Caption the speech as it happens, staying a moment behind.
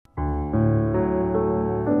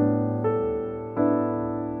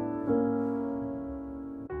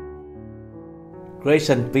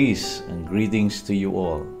Grace and peace and greetings to you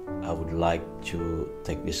all. I would like to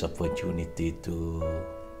take this opportunity to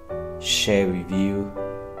share with you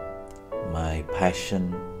my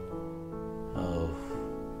passion of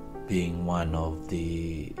being one of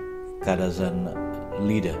the Kadazan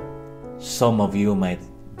leader. Some of you might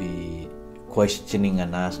be questioning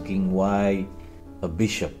and asking why a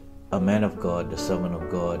bishop, a man of God, a servant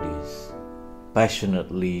of God is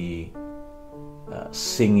passionately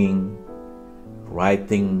singing,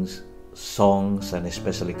 writing songs, and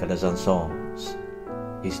especially Kadazan songs.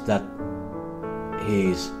 Is that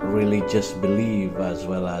his religious belief as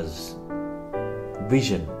well as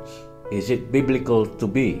visions? Is it biblical to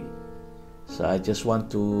be? So I just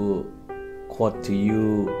want to quote to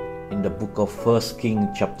you in the book of 1 Kings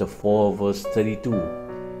chapter 4 verse 32,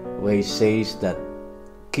 where he says that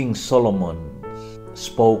King Solomon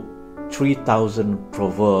spoke 3,000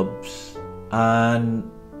 proverbs and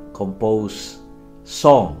composed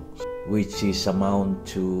songs, which is amount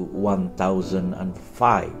to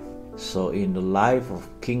 1,005. So in the life of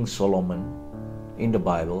King Solomon in the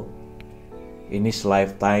Bible, in his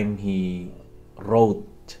lifetime he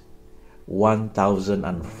wrote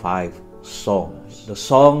 1,005 songs. The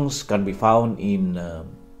songs can be found in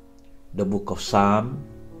the book of Psalm,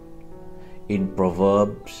 in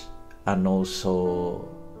Proverbs, and also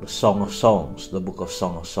the Song of Songs, the book of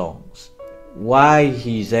Song of Songs. Why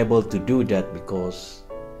he is able to do that? Because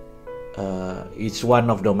it's one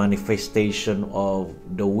of the manifestation of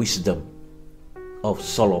the wisdom of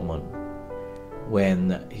Solomon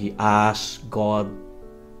when he asked God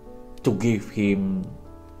to give him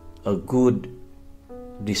a good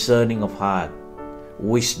discerning of heart,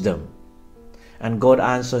 wisdom, and God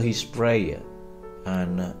answered his prayer,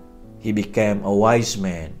 and he became a wise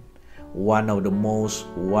man, one of the most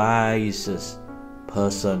wisest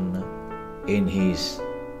person in his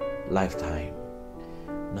lifetime.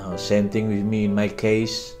 Now, same thing with me in my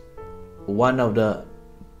case. One of the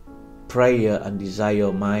prayer and desire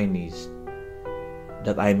of mine is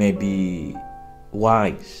that I may be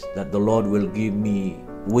wise, that the Lord will give me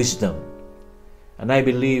wisdom. And I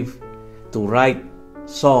believe to write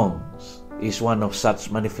songs is one of such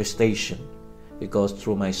manifestation, because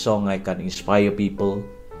through my song I can inspire people.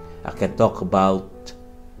 I can talk about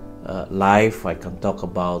life. I can talk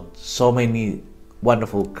about so many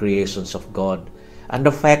wonderful creations of God and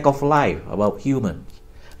the fact of life, about humans.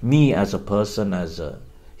 Me as a person, as a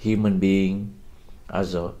human being,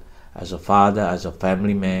 as a father, as a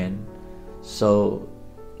family man. So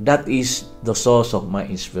that is the source of my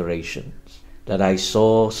inspiration that I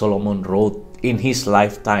saw Solomon wrote in his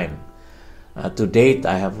lifetime. To date,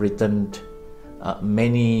 I have written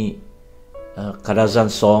many Kadazan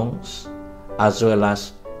songs, as well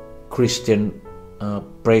as Christian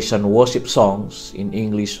praise and worship songs in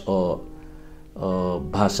English or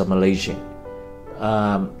Bahasa Malaysia.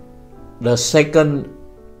 The second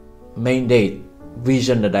mandate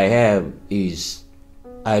vision that I have is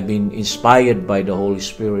I've been inspired by the Holy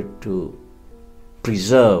Spirit to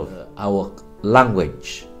preserve our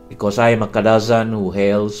language, because I am a Kadazan who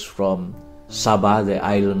hails from Sabah, the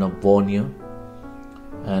island of Borneo,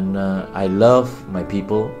 and I love my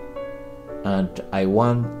people, and I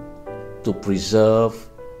want to preserve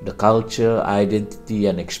the culture, identity,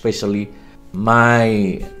 and especially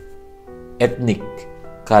my ethnic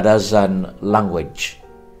Kadazan language.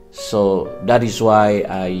 So that is why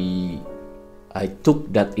I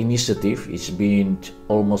took that initiative. It's been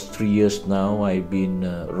almost 3 years now. I've been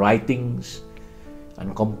writing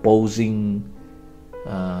and composing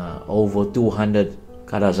over 200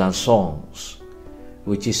 Kadazan songs,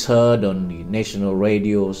 which is heard on the national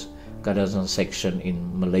radio's Kadazan section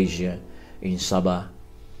in Malaysia, in Sabah.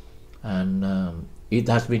 And it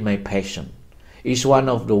has been my passion. It's one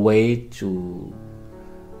of the way to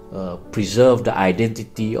preserve the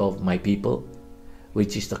identity of my people,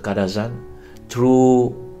 which is the Kadazan,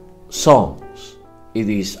 through songs. It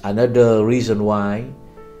is another reason why,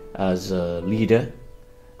 as a leader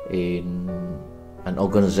in an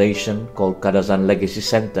organization called Kadazan Legacy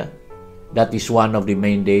Center, that is one of the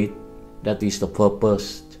mandate, that is the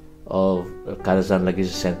purpose of the Kadazan Legacy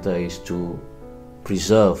Center, is to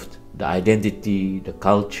preserve the identity, the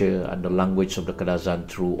culture, and the language of the Kadazan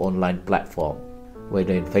through online platform,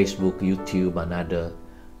 whether in Facebook, YouTube, and other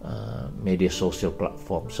media social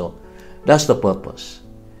platforms. So that's the purpose.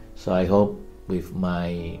 So I hope with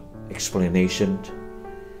my explanation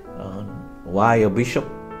on why a bishop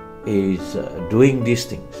is doing these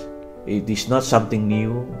things, it is not something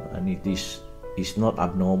new, and it is not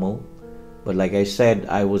abnormal. But like I said,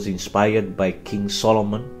 I was inspired by King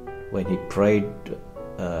Solomon when he prayed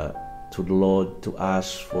to the Lord to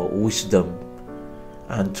ask for wisdom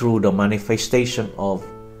And through the manifestation of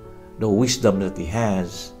the wisdom that he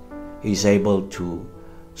has, he's able to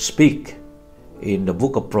speak in the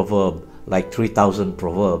book of Proverbs like 3,000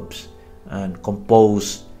 proverbs and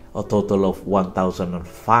compose a total of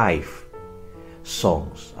 1,005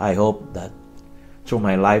 songs. I hope that through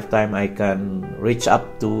my lifetime I can reach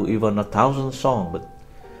up to even 1,000 songs, but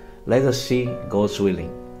let us see, God's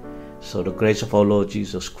willing. So the grace of our Lord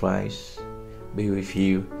Jesus Christ be with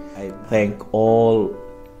you. I thank all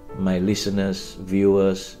my listeners,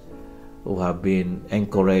 viewers who have been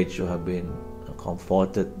encouraged, who have been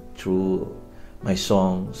comforted through my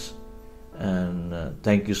songs, and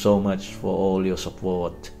thank you so much for all your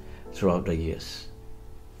support throughout the years.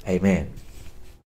 Amen.